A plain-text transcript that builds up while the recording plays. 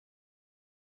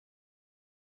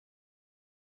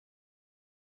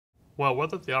Well,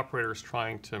 whether the operator is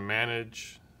trying to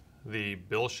manage the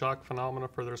bill shock phenomena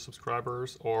for their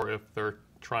subscribers or if they're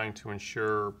trying to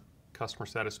ensure customer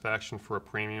satisfaction for a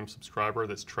premium subscriber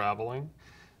that's traveling,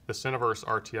 the Syniverse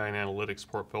RTI and Analytics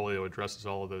portfolio addresses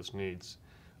all of those needs.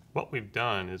 What we've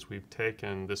done is we've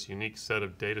taken this unique set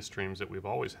of data streams that we've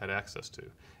always had access to,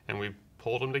 and we've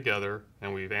pulled them together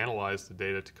and we've analyzed the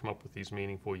data to come up with these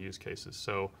meaningful use cases.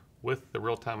 So with the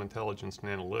real-time intelligence and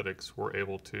analytics, we're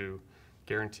able to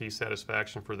guarantee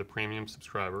satisfaction for the premium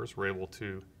subscribers. We're able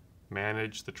to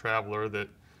manage the traveler that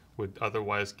would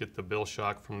otherwise get the bill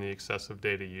shock from the excessive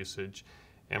data usage.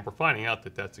 And we're finding out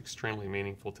that that's extremely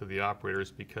meaningful to the operators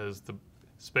because the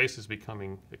space is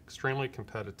becoming extremely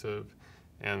competitive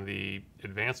and the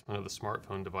advancement of the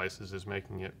smartphone devices is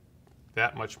making it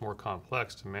that much more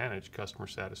complex to manage customer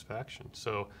satisfaction.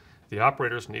 So the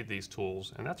operators need these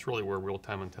tools, and that's really where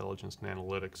real-time intelligence and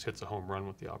analytics hits a home run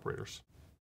with the operators.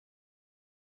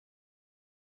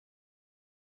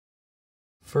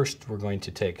 First, we're going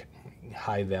to take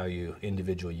high-value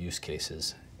individual use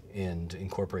cases and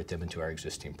incorporate them into our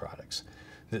existing products.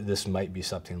 This might be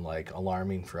something like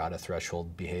alarming for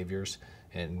out-of-threshold behaviors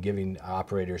and giving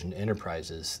operators and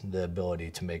enterprises the ability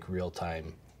to make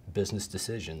real-time business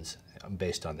decisions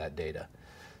based on that data.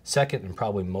 Second, and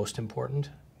probably most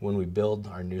important, when we build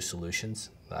our new solutions,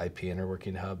 the IP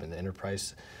Interworking Hub and the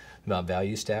Enterprise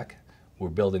Value Stack, we're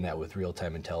building that with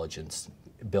real-time intelligence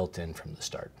built in from the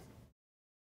start.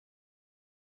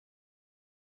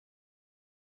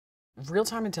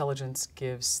 Real-time intelligence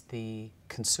gives the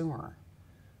consumer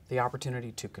the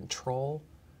opportunity to control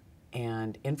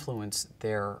and influence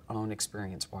their own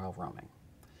experience while roaming.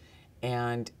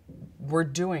 And we're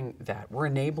doing that. We're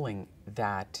enabling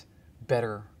that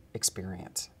better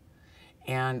experience.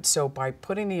 And so by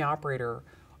putting the operator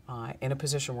in a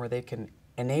position where they can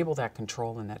enable that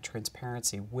control and that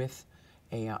transparency with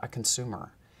a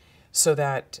consumer so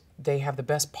that they have the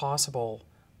best possible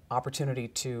opportunity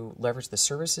to leverage the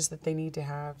services that they need to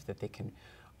have, that they can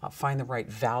find the right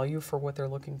value for what they're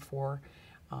looking for,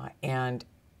 and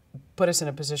put us in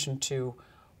a position to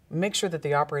make sure that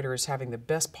the operator is having the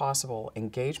best possible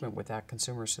engagement with that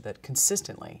consumer so that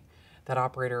consistently that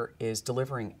operator is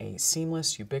delivering a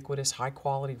seamless, ubiquitous,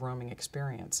 high-quality roaming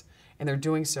experience. And they're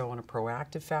doing so in a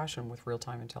proactive fashion with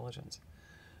real-time intelligence.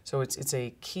 So it's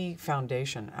a key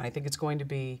foundation, and I think it's going to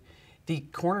be the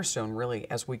cornerstone, really,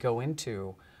 as we go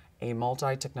into a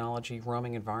multi-technology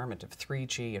roaming environment of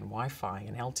 3G and Wi-Fi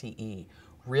and LTE.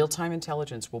 Real-time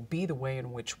intelligence will be the way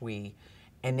in which we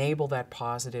enable that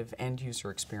positive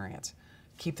end-user experience.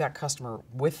 Keep that customer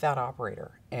with that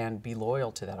operator and be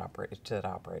loyal to that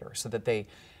operator so that they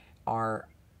are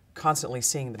constantly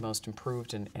seeing the most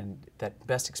improved and that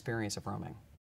best experience of roaming.